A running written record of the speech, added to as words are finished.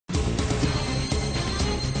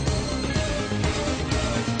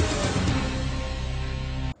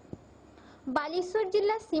बालेश्वर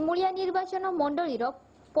जिला सिमुलिया निर्वाचन मंडलीर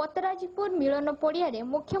पतराजीपुर मिलन पड़िया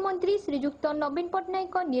मुख्यमंत्री श्रीजुक्त नवीन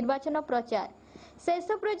पट्टनायक निर्वाचन प्रचार शेष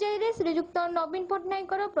पर्यायर श्रीजुक्त नवीन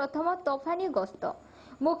पट्टनायक प्रथम तोफानी गस्त।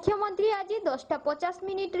 मुख्यमंत्री आज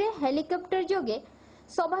 10:50 रे हेलिकॉप्टर जोगे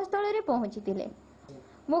सभास्थल में पहुंची।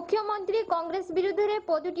 मुख्यमंत्री कांग्रेस विरुद्ध रे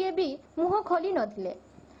पदुटिए भी मुह खोली नथिले।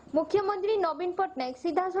 मुख्यमंत्री नवीन पट्टनायक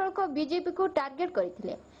सीधासलख बीजेपी को टार्गेट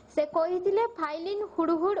करथिले। से कहिथिले फाइलिन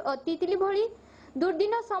हुड़हुड़ और तितली भली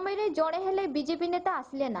दुर्दिन समय रे जड़े हेले बीजेपी नेता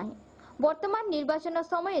आसले नाही। वर्तमान निर्वाचन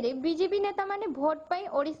समय रे बीजेपी नेता माने भोट पाई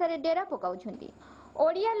ओडिसा रे डेरा पकाउछंती।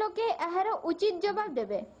 ओडिया लोके एहार उचित जवाब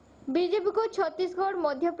देबे। बीजेपी को छत्तीसगढ़,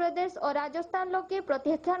 मध्य प्रदेश और राजस्थान लोके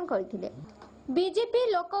प्रत्याख्यान करथिले। बीजेपी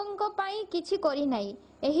लोकंक पाई किछि करि नाही।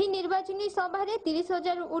 एही निर्वाचनी सभा रे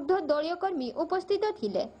 30,000 ऊर्ध्व दलीय कर्मी उपस्थित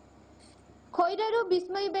थिले। खैरारू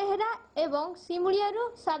विस्मय बेहरा एवं सिमुलियारू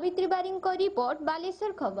सावित्री बारिंग को रिपोर्ट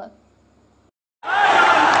बालेश्वर खबर।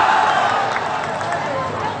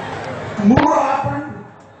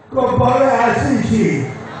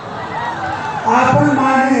 आपन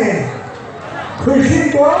माने खुशी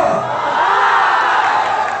को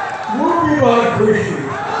भी बहुत खुशी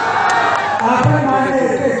आपन माने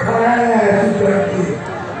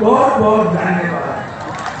बहुत बहुत धन्यवाद।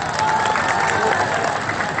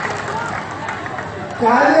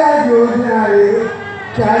 कार्य योजना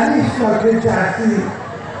 40 लाख चाषी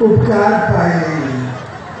उपकार पाए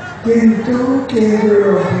किंतु केंद्र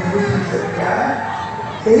और बीजेपी सरकार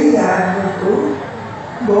यही आदमी को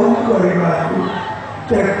बंद करने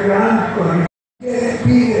चक्रांत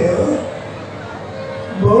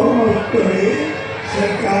बहुमत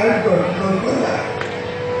सरकार गठन कला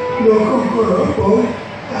लोगों को बहुत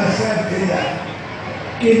आशा दिला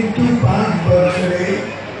किंतु 5 वर्ष में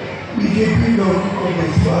बीजेपी लोगों को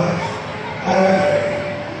विश्वास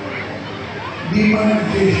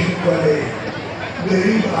डिमोनेटाइजेशन करे,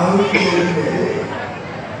 गरीब आउट करे,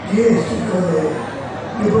 जीएसटी करे,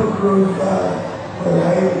 युवक रोजगार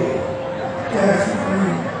बढ़ाए, टैक्स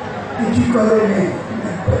किसी करे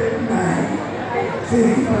नहीं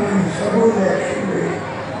सिर्फ सब इलेक्शन में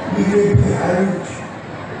बीजेपी हारी।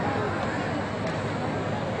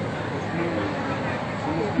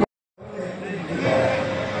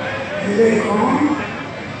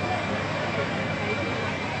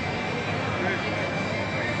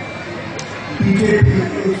 बीजेपी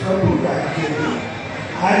के सब राज्य में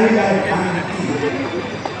हर राजधानी की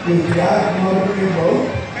गुजरात में बहुत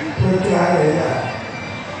प्रचार है।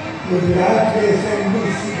 गुजरात के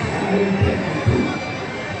असेंबली सीट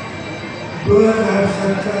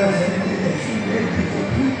 2017 से इलेक्शन में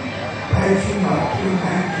बीजेपी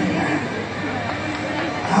 599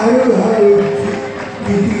 हर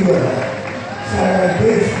जीती वाला सारा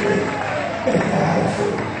देश में इतिहास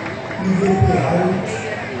बीजेपी हार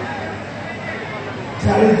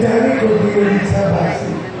चारी को उड़ीसा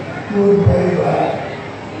वासी मूल परिवार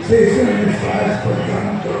शेषन विश्वास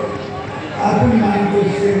पर्यंत आप मान को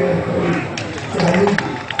सेवा करो।